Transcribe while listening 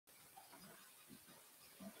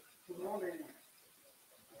morning,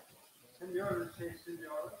 senores y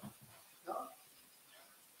señoras. No?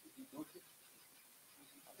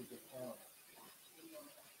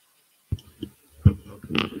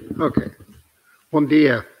 Okay. Bom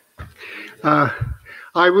dia.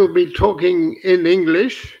 I will be talking in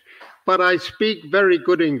English, but I speak very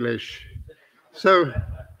good English. So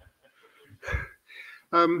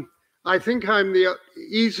I think I'm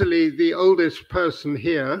easily the oldest person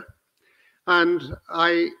here, and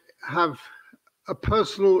I have a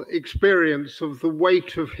personal experience of the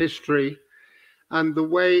weight of history and the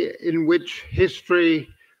way in which history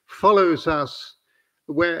follows us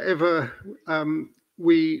wherever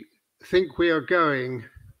we think we are going.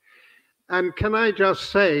 And can I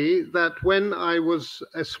just say that when I was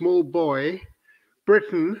a small boy,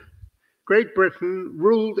 Great Britain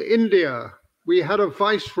ruled India. We had a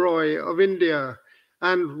viceroy of India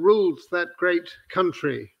and ruled that great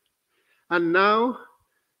country. And now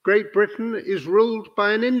Great Britain is ruled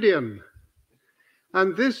by an Indian.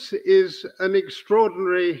 And this is an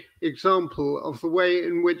extraordinary example of the way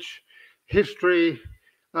in which history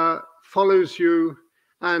follows you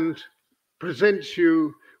and presents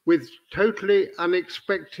you with totally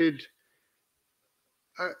unexpected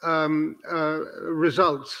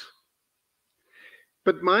results.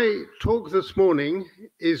 But my talk this morning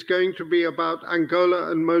is going to be about Angola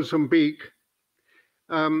and Mozambique,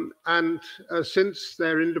 since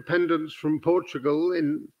their independence from Portugal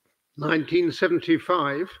in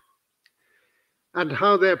 1975, and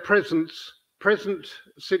how their present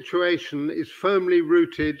situation is firmly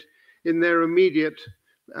rooted in their immediate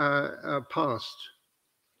past.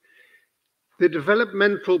 The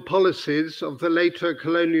developmental policies of the later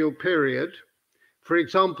colonial period, for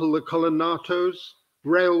example, the colonnatos,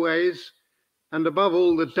 railways, and above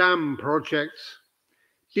all the dam projects,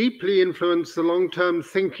 deeply influenced the long-term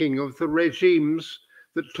thinking of the regimes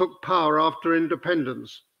that took power after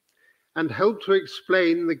independence and helped to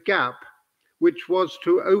explain the gap which was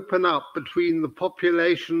to open up between the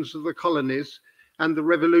populations of the colonies and the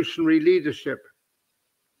revolutionary leadership.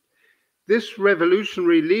 This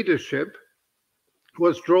revolutionary leadership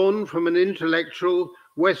was drawn from an intellectual,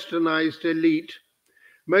 westernized elite,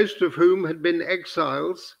 most of whom had been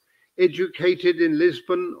exiles, educated in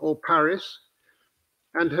Lisbon or Paris,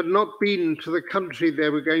 and had not been to the country they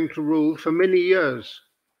were going to rule for many years.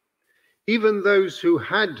 Even those who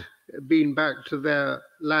had been back to their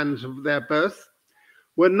lands of their birth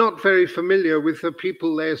were not very familiar with the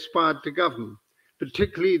people they aspired to govern,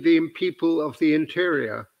 particularly the people of the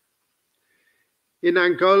interior. In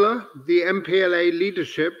Angola, the MPLA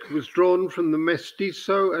leadership was drawn from the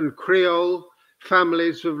Mestizo and Creole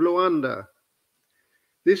families of Luanda.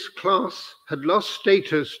 This class had lost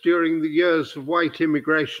status during the years of white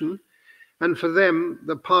immigration, and for them,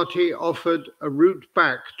 the party offered a route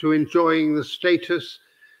back to enjoying the status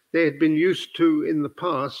they had been used to in the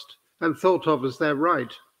past and thought of as their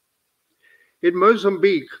right. In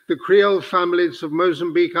Mozambique, the Creole families of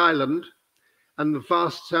Mozambique Island and the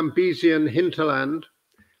vast Zambesian hinterland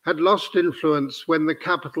had lost influence when the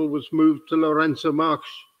capital was moved to Lourenço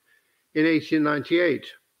Marques in 1898.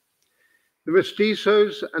 The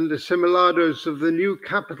mestizos and assimilados of the new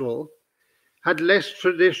capital had less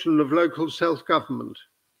tradition of local self-government.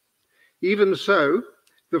 Even so,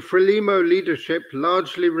 the Frelimo leadership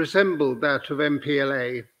largely resembled that of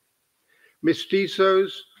MPLA.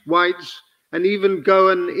 Mestizos, whites, and even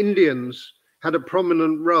Goan Indians had a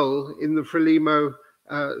prominent role in the Frelimo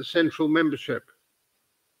central membership.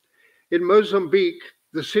 In Mozambique,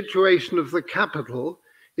 the situation of the capital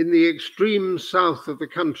in the extreme south of the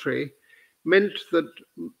country meant that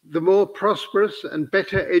the more prosperous and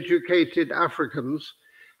better educated Africans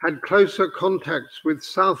had closer contacts with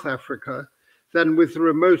South Africa than with the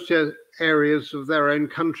remoter areas of their own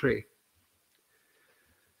country.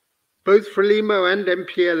 Both Frelimo and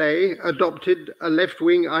MPLA adopted a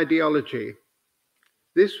left-wing ideology.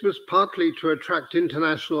 This was partly to attract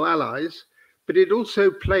international allies, but it also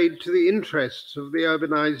played to the interests of the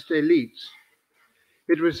urbanized elites.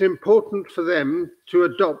 It was important for them to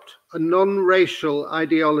adopt a non-racial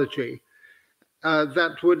ideology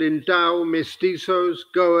that would endow mestizos,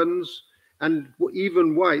 Goans, and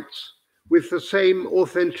even whites with the same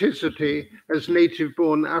authenticity as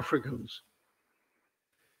native-born Africans.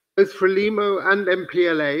 Both Frelimo and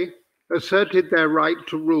MPLA asserted their right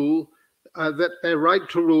to rule, that their right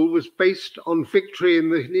to rule was based on victory in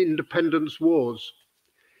the independence wars.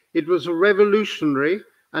 It was a revolutionary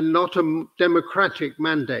and not a democratic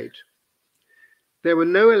mandate. There were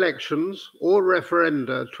no elections or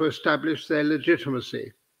referenda to establish their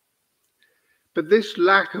legitimacy. But this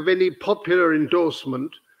lack of any popular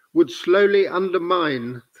endorsement would slowly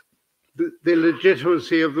undermine the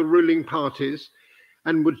legitimacy of the ruling parties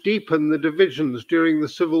and would deepen the divisions during the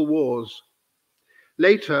civil wars.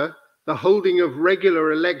 Later, the holding of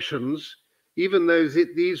regular elections, even though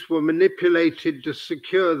these were manipulated to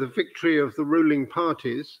secure the victory of the ruling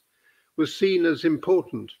parties, was seen as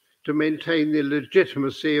important to maintain the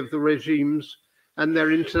legitimacy of the regimes and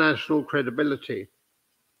their international credibility.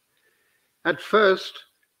 At first,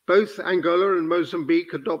 both Angola and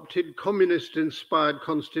Mozambique adopted communist-inspired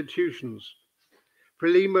constitutions,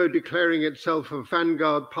 Frelimo declaring itself a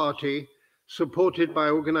vanguard party supported by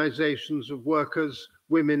organizations of workers,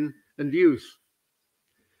 women, and youth.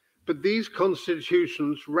 But these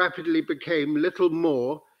constitutions rapidly became little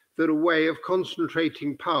more than a way of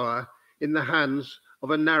concentrating power in the hands of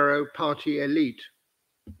a narrow party elite.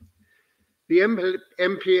 The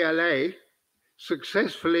MPLA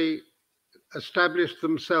successfully established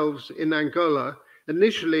themselves in Angola,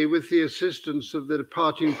 initially with the assistance of the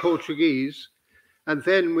departing Portuguese, and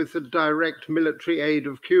then with the direct military aid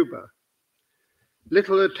of Cuba.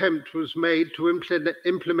 Little attempt was made to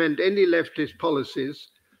implement any leftist policies,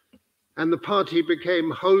 and the party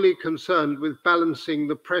became wholly concerned with balancing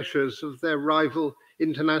the pressures of their rival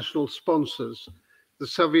international sponsors, the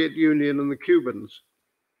Soviet Union and the Cubans.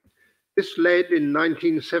 This led in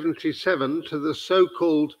 1977 to the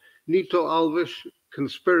so-called Nito Alves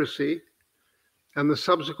conspiracy and the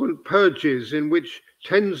subsequent purges in which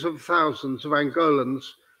tens of thousands of Angolans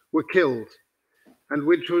were killed, and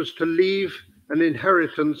which was to leave an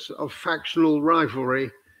inheritance of factional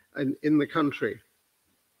rivalry in the country.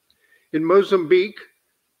 In Mozambique,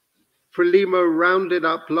 Frelimo rounded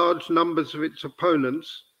up large numbers of its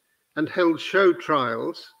opponents and held show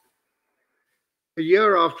trials. A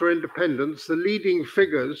year after independence, the leading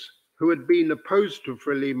figures who had been opposed to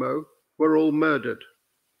Frelimo were all murdered.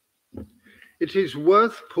 It is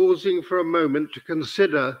worth pausing for a moment to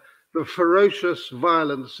consider the ferocious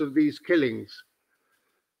violence of these killings.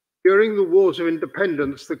 During the wars of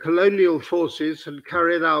independence, the colonial forces had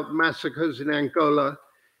carried out massacres in Angola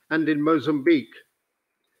and in Mozambique.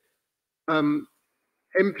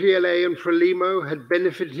 MPLA and Frelimo had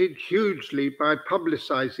benefited hugely by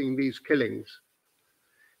publicizing these killings.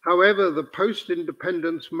 However, the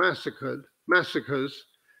post-independence massacres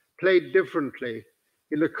played differently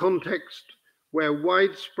in a context where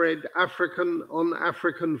widespread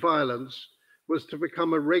African-on-African violence was to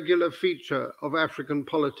become a regular feature of African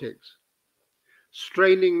politics,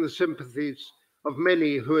 straining the sympathies of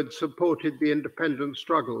many who had supported the independence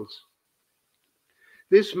struggles.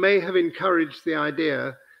 This may have encouraged the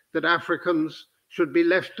idea that Africans should be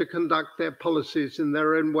left to conduct their policies in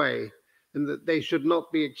their own way, and that they should not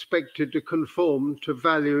be expected to conform to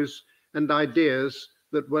values and ideas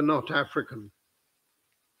that were not African.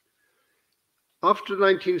 After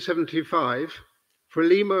 1975,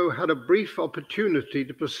 Frelimo had a brief opportunity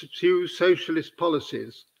to pursue socialist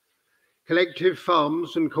policies. Collective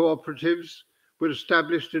farms and cooperatives were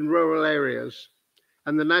established in rural areas,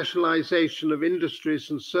 and the nationalization of industries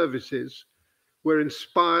and services were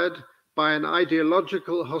inspired by an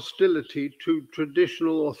ideological hostility to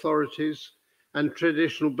traditional authorities and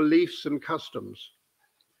traditional beliefs and customs.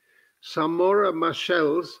 Samora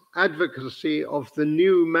Machel's advocacy of the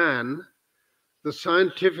new man, the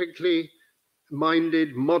scientifically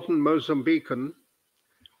minded modern Mozambican,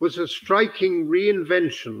 was a striking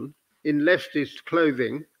reinvention in leftist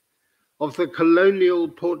clothing of the colonial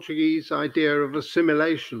Portuguese idea of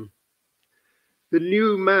assimilation. The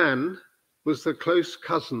new man was the close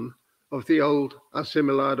cousin of the old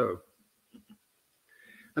assimilado.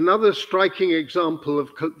 Another striking example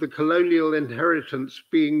of the colonial inheritance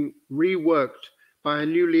being reworked by a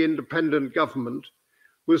newly independent government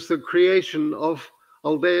was the creation of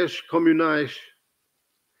aldeias comunais,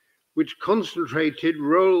 which concentrated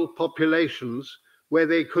rural populations where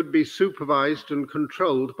they could be supervised and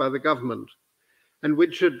controlled by the government, and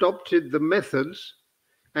which adopted the methods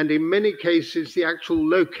and in many cases the actual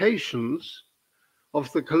locations of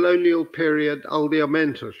the colonial period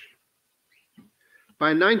aldeamentos.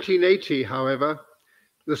 By 1980, however,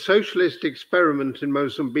 the socialist experiment in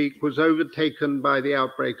Mozambique was overtaken by the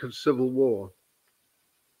outbreak of civil war.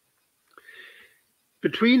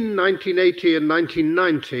 Between 1980 and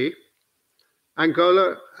 1990,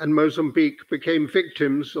 Angola and Mozambique became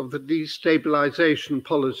victims of the destabilization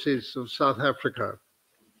policies of South Africa.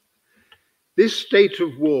 This state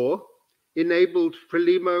of war enabled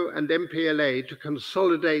Frelimo and MPLA to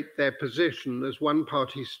consolidate their position as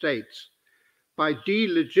one-party states by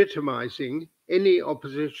delegitimizing any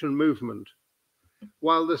opposition movement,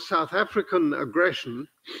 while the South African aggression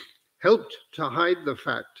helped to hide the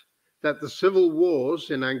fact that the civil wars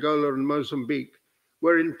in Angola and Mozambique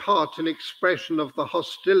were in part an expression of the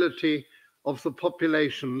hostility of the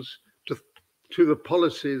populations to the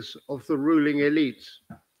policies of the ruling elites.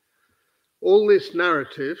 All this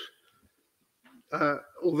narrative,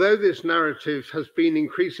 although this narrative has been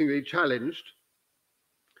increasingly challenged,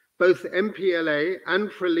 both MPLA and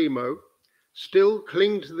Frelimo still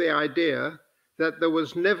cling to the idea that there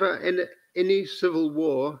was never any civil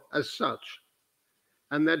war as such,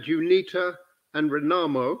 and that UNITA and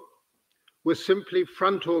RENAMO were simply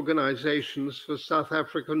front organizations for South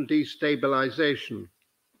African destabilization.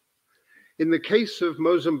 In the case of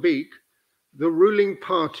Mozambique, the ruling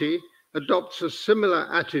party adopts a similar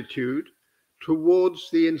attitude towards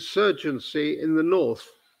the insurgency in the north,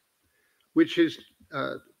 which is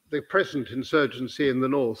the present insurgency in the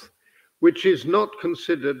north, which is not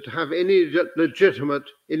considered to have any legitimate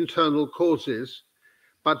internal causes,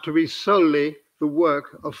 but to be solely the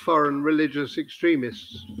work of foreign religious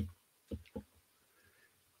extremists.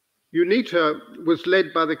 UNITA was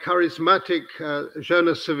led by the charismatic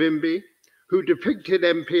Jonas Savimbi, who depicted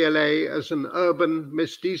MPLA as an urban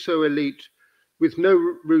mestizo elite with no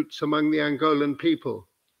roots among the Angolan people.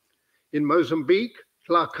 In Mozambique,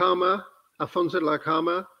 Afonso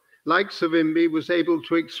Dhlakama, like Savimbi, was able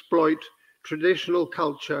to exploit traditional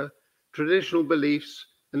culture, traditional beliefs,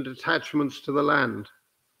 and attachments to the land.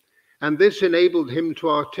 And this enabled him to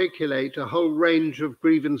articulate a whole range of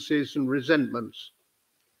grievances and resentments.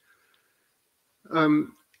 In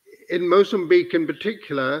Mozambique in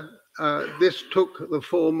particular, this took the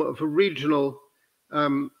form of a regional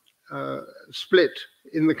split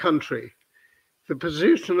in the country. The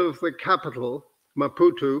position of the capital,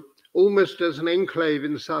 Maputo, almost as an enclave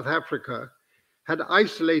in South Africa, had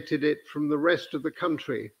isolated it from the rest of the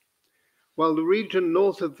country, while the region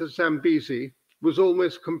north of the Zambezi was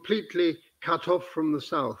almost completely cut off from the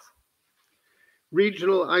south.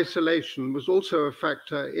 Regional isolation was also a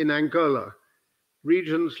factor in Angola,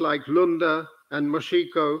 regions like Lunda and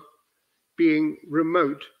Moxico being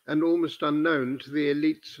remote and almost unknown to the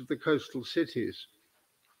elites of the coastal cities.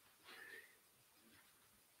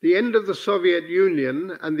 The end of the Soviet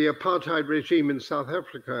Union and the apartheid regime in South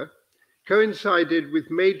Africa coincided with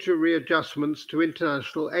major readjustments to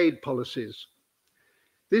international aid policies.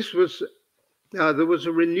 There was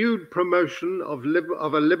a renewed promotion of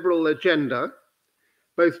a liberal agenda,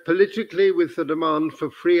 both politically with the demand for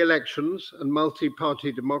free elections and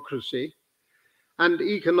multi-party democracy, and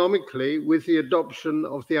economically with the adoption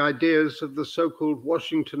of the ideas of the so-called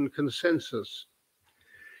Washington Consensus.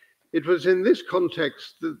 It was in this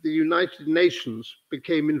context that the United Nations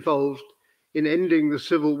became involved in ending the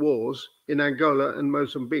civil wars in Angola and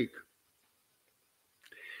Mozambique.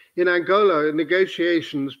 In Angola,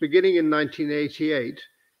 negotiations beginning in 1988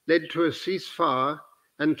 led to a ceasefire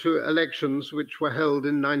and to elections which were held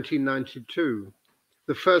in 1992,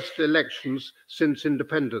 the first elections since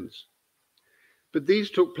independence. But these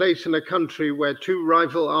took place in a country where two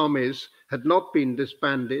rival armies had not been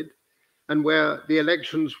disbanded and where the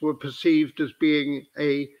elections were perceived as being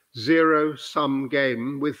a zero-sum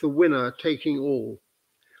game with the winner taking all,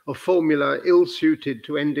 a formula ill-suited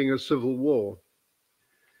to ending a civil war.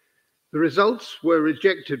 The results were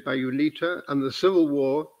rejected by UNITA, and the civil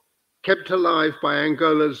war, kept alive by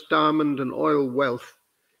Angola's diamond and oil wealth,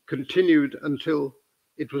 continued until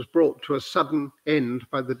it was brought to a sudden end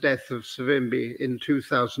by the death of Savimbi in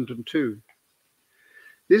 2002.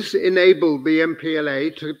 This enabled the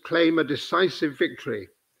MPLA to claim a decisive victory,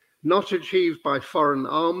 not achieved by foreign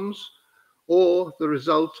arms or the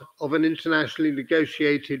result of an internationally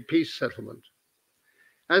negotiated peace settlement.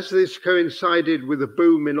 As this coincided with a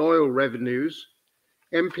boom in oil revenues,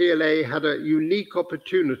 MPLA had a unique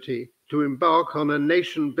opportunity to embark on a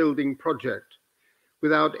nation-building project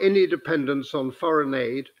without any dependence on foreign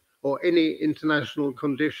aid or any international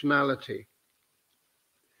conditionality.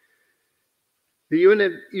 The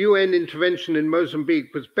UN intervention in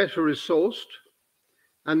Mozambique was better resourced,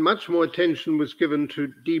 and much more attention was given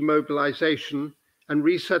to demobilization and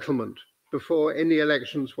resettlement before any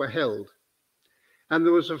elections were held. And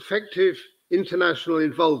there was effective international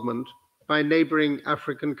involvement by neighboring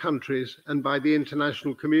African countries and by the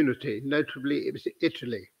international community, notably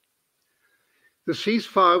Italy. The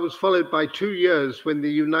ceasefire was followed by 2 years when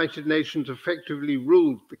the United Nations effectively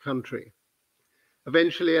ruled the country.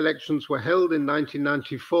 Eventually, elections were held in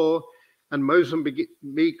 1994, and Mozambique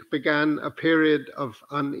began a period of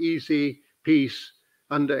uneasy peace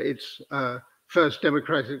under its first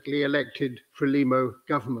democratically elected Frelimo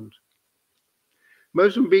government.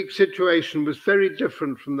 Mozambique's situation was very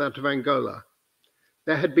different from that of Angola.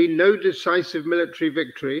 There had been no decisive military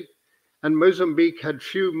victory, and Mozambique had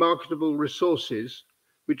few marketable resources,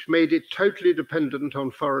 which made it totally dependent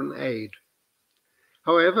on foreign aid.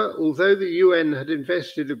 However, although the UN had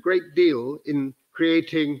invested a great deal in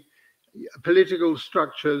creating political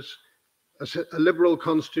structures, a liberal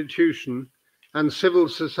constitution, and civil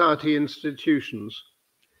society institutions,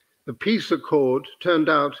 the peace accord turned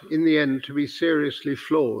out in the end to be seriously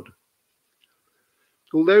flawed.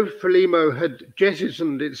 Although Frelimo had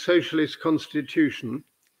jettisoned its socialist constitution,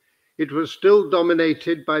 it was still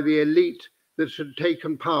dominated by the elite that had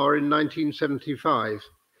taken power in 1975,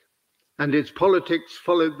 and its politics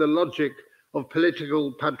followed the logic of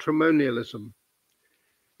political patrimonialism.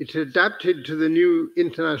 It adapted to the new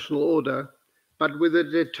international order, but with a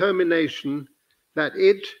determination that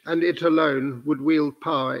it and it alone would wield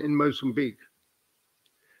power in Mozambique.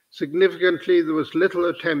 Significantly, there was little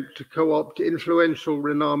attempt to co-opt influential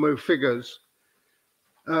Renamo figures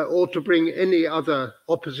or to bring any other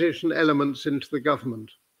opposition elements into the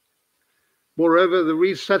government. Moreover, the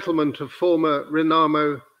resettlement of former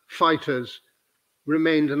Renamo fighters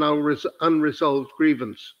remained an unresolved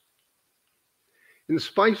grievance. In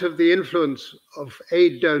spite of the influence of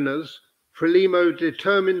aid donors, Frelimo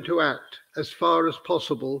determined to act as far as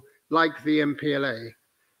possible like the MPLA,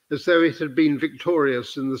 as though it had been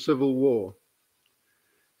victorious in the civil war.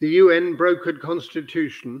 The UN brokered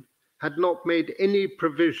constitution had not made any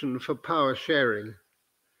provision for power sharing.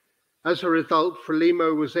 As a result,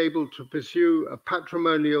 Frelimo was able to pursue a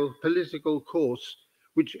patrimonial political course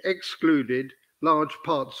which excluded large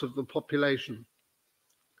parts of the population.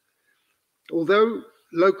 Although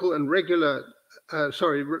local and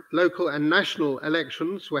national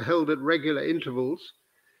elections were held at regular intervals,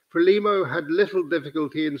 Frelimo had little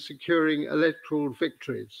difficulty in securing electoral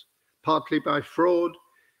victories, partly by fraud,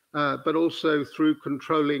 but also through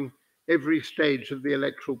controlling every stage of the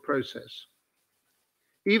electoral process.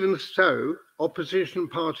 Even so, opposition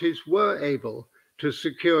parties were able to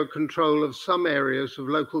secure control of some areas of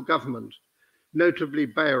local government, notably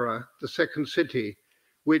Beira, the second city,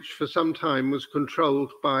 which for some time was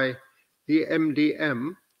controlled by the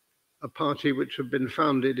MDM, a party which had been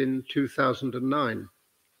founded in 2009.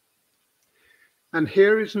 And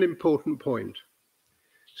here is an important point.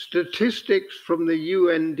 Statistics from the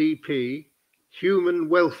UNDP Human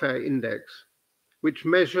Welfare Index, which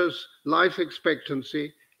measures life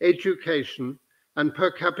expectancy, education, and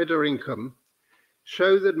per capita income,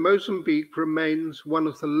 show that Mozambique remains one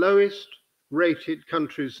of the lowest rated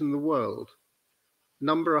countries in the world,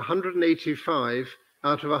 number 185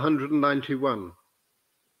 out of 191.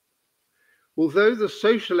 Although the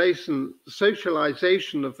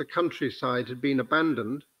socialization of the countryside had been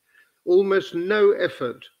abandoned, almost no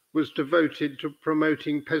effort was devoted to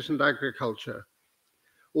promoting peasant agriculture,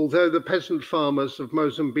 although the peasant farmers of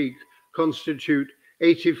Mozambique constitute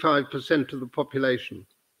 85% of the population.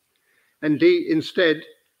 Instead,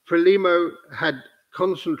 Frelimo had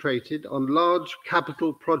concentrated on large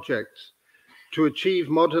capital projects to achieve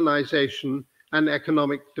modernization and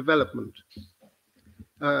economic development.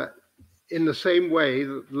 In the same way,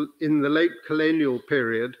 in the late colonial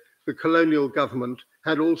period, the colonial government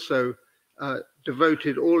had also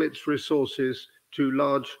devoted all its resources to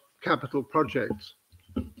large capital projects.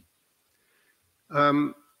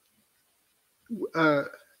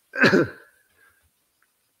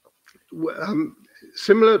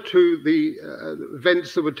 Similar to the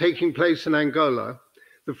events that were taking place in Angola,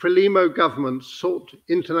 the Frelimo government sought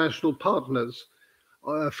international partners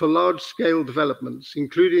for large-scale developments,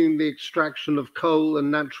 including the extraction of coal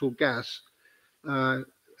and natural gas,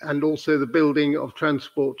 and also the building of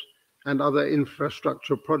transport and other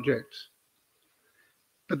infrastructure projects.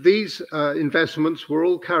 But these investments were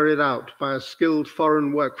all carried out by a skilled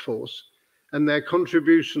foreign workforce, and their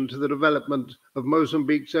contribution to the development of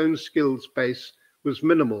Mozambique's own skills base was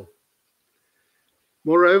minimal.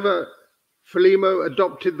 Moreover, Frelimo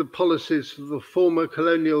adopted the policies of the former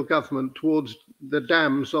colonial government towards the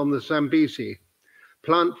dams on the Zambezi,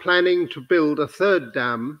 planning to build a third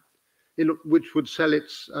dam which would sell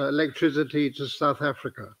its electricity to South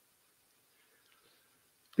Africa.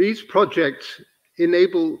 These projects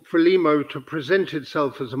enable Frelimo to present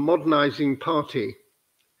itself as a modernizing party,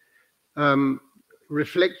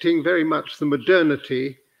 reflecting very much the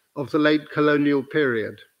modernity of the late colonial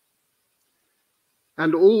period.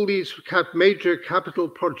 And all these major capital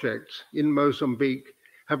projects in Mozambique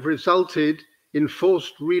have resulted in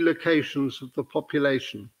forced relocations of the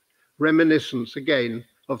population, reminiscent again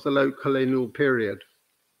of the late colonial period.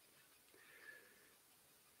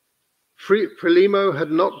 Frelimo had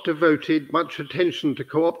not devoted much attention to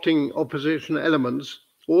co-opting opposition elements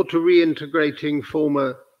or to reintegrating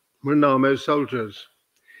former Renamo soldiers.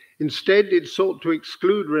 Instead, it sought to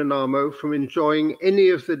exclude Renamo from enjoying any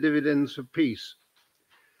of the dividends of peace.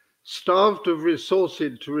 Starved of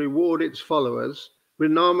resources to reward its followers,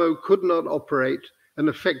 Renamo could not operate an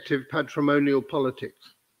effective patrimonial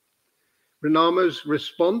politics. Renamo's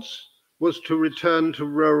response was to return to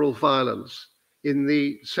rural violence in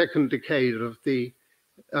the second decade of the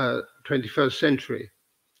 21st century.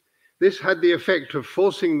 This had the effect of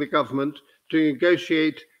forcing the government to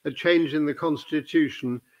negotiate a change in the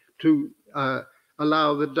constitution to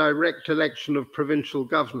allow the direct election of provincial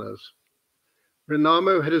governors.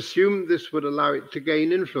 Renamo had assumed this would allow it to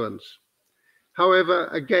gain influence. However,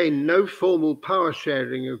 again, no formal power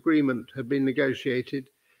sharing agreement had been negotiated,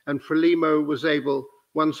 and Frelimo was able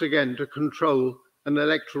once again to control an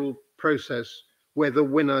electoral process where the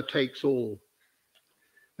winner takes all.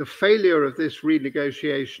 The failure of this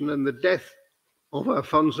renegotiation and the death of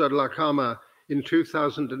Afonso Dhlakama in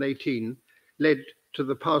 2018 led to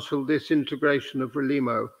the partial disintegration of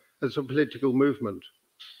Frelimo as a political movement.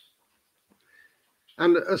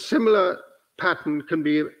 And a similar pattern can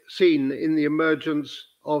be seen in the emergence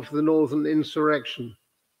of the Northern insurrection.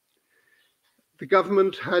 The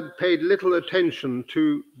government had paid little attention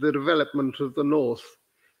to the development of the North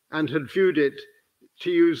and had viewed it, to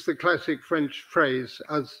use the classic French phrase,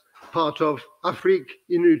 as part of Afrique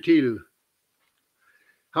inutile.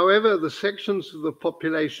 However, the sections of the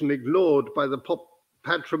population ignored by the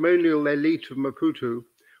patrimonial elite of Maputo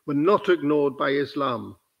were not ignored by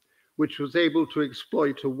Islam, which was able to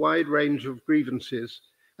exploit a wide range of grievances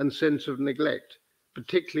and sense of neglect,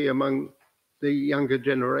 particularly among the younger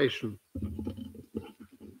generation.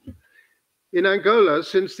 In Angola,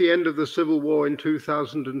 since the end of the civil war in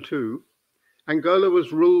 2002, Angola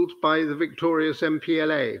was ruled by the victorious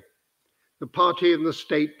MPLA. The party and the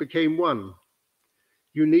state became one.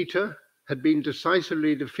 UNITA had been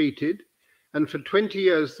decisively defeated, and for 20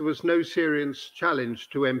 years there was no serious challenge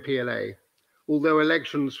to MPLA, although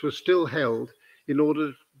elections were still held in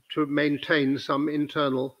order to maintain some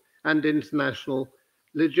internal and international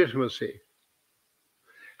legitimacy.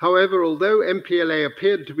 However, although MPLA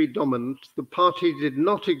appeared to be dominant, the party did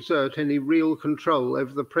not exert any real control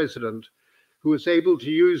over the president, who was able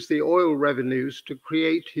to use the oil revenues to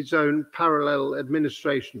create his own parallel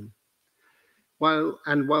administration. While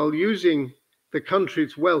using the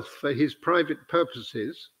country's wealth for his private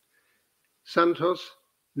purposes, Santos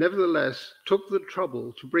nevertheless took the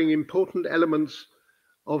trouble to bring important elements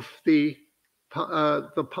of the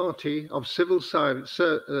party, of civil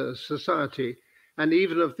society, and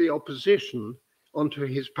even of the opposition onto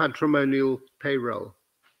his patrimonial payroll.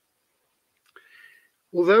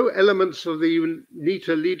 Although elements of the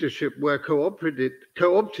UNITA leadership were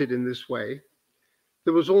co-opted in this way,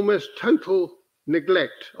 there was almost total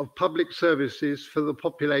neglect of public services for the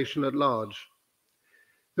population at large.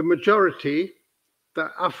 The majority,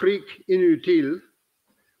 the Afrique inutile,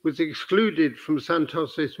 was excluded from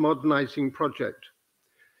Santos's modernizing project.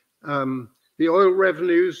 The oil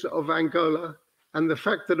revenues of Angola and the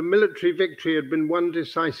fact that a military victory had been won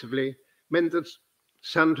decisively meant that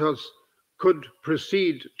Santos could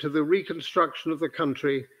proceed to the reconstruction of the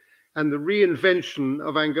country and the reinvention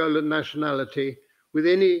of Angolan nationality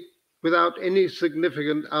without any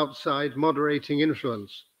significant outside moderating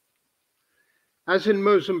influence. As in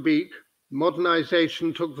Mozambique,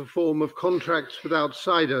 modernization took the form of contracts with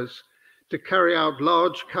outsiders to carry out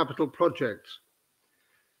large capital projects.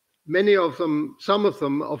 Some of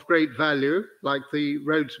them of great value, like the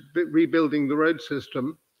roads, rebuilding the road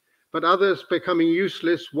system, but others becoming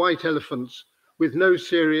useless white elephants with no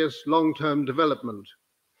serious long-term development.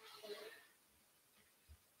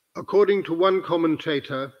 According to one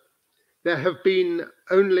commentator, there have been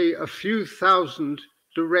only a few thousand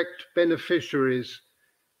direct beneficiaries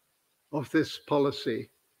of this policy,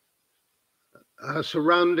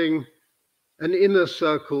 surrounding an inner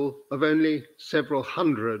circle of only several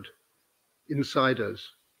hundred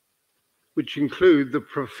insiders, which include the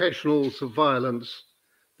professionals of violence,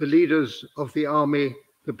 the leaders of the army,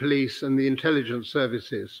 the police, and the intelligence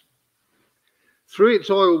services. Through its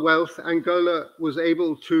oil wealth, Angola was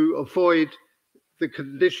able to avoid the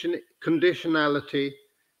conditionality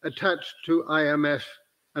attached to IMF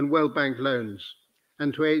and World Bank loans,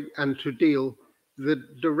 and to deal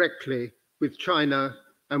directly with China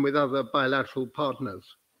and with other bilateral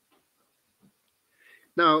partners.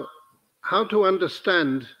 Now, how to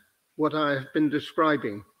understand what I have been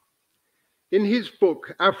describing? In his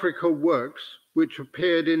book, Africa Works, which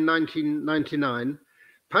appeared in 1999,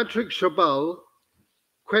 Patrick Chabal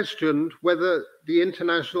questioned whether the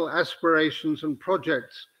international aspirations and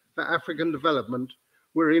projects for African development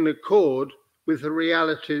were in accord with the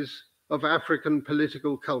realities of African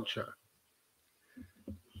political culture.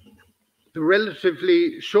 The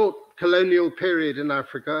relatively short colonial period in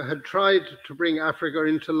Africa had tried to bring Africa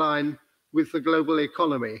into line with the global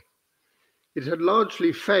economy. It had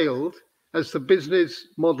largely failed, as the business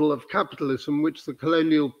model of capitalism which the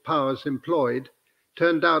colonial powers employed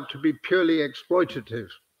turned out to be purely exploitative.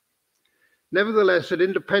 Nevertheless, at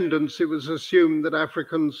independence, it was assumed that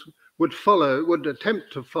Africans would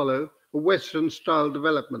attempt to follow a Western-style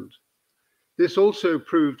development. This also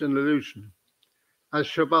proved an illusion, as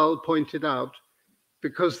Chabal pointed out,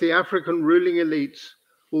 because the African ruling elites,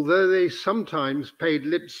 although they sometimes paid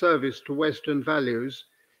lip service to Western values,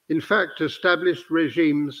 in fact established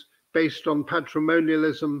regimes based on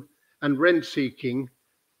patrimonialism and rent-seeking,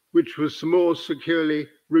 which was more securely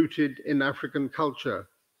rooted in African culture.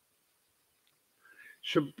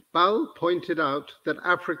 Chabal pointed out that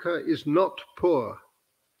Africa is not poor.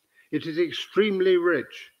 It is extremely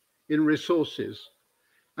rich in resources,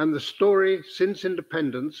 and the story since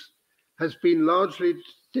independence has been largely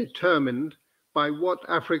determined by what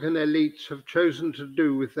African elites have chosen to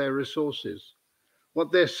do with their resources,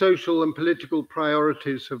 what their social and political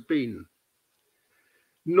priorities have been.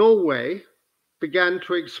 Norway began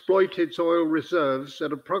to exploit its oil reserves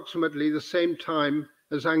at approximately the same time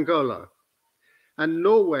as Angola, and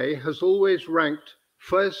Norway has always ranked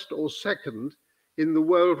first or second in the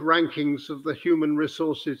world rankings of the Human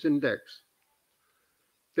Resources Index.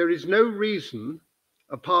 There is no reason,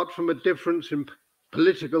 apart from a difference in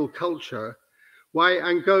political culture, why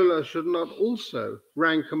Angola should not also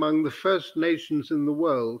rank among the first nations in the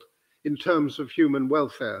world in terms of human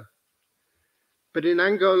welfare. But in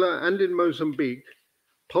Angola and in Mozambique,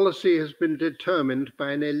 policy has been determined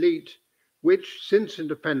by an elite which, since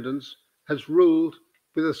independence, has ruled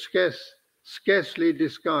with a scarcely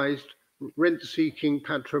disguised rent-seeking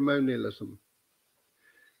patrimonialism.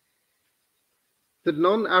 That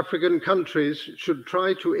non-African countries should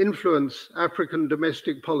try to influence African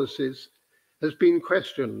domestic policies has been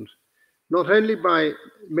questioned, not only by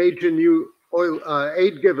major new oil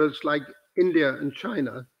aid givers like India and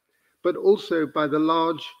China, but also by the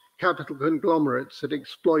large capital conglomerates that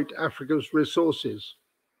exploit Africa's resources.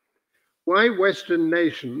 Why Western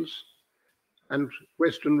nations and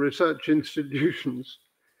Western research institutions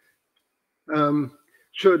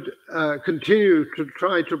should continue to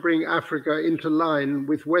try to bring Africa into line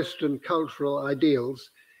with Western cultural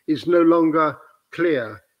ideals is no longer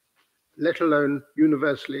clear, let alone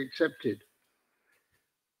universally accepted.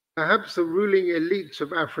 Perhaps the ruling elites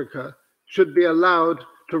of Africa should be allowed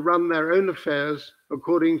to run their own affairs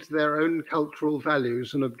according to their own cultural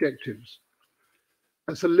values and objectives.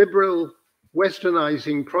 As the liberal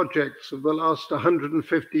Westernizing projects of the last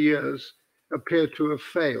 150 years appear to have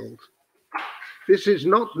failed. This is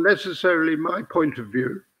not necessarily my point of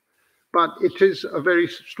view, but it is a very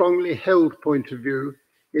strongly held point of view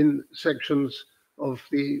in sections of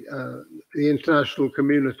the international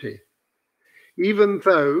community. Even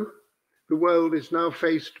though the world is now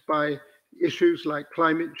faced by issues like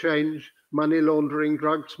climate change, money laundering,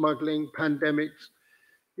 drug smuggling, pandemics,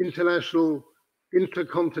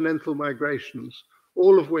 intercontinental migrations,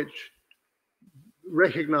 all of which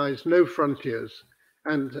recognize no frontiers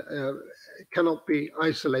and cannot be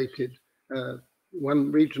isolated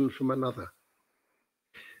one region from another.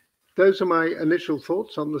 Those are my initial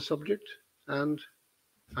thoughts on the subject, and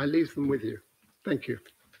I leave them with you. Thank you.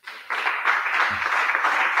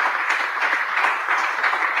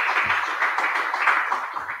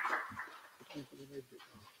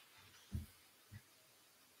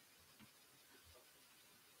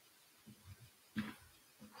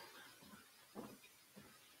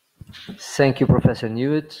 Thank you, Professor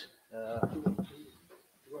Newitt.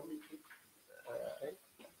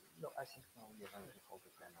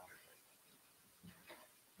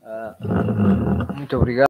 Muito obrigado.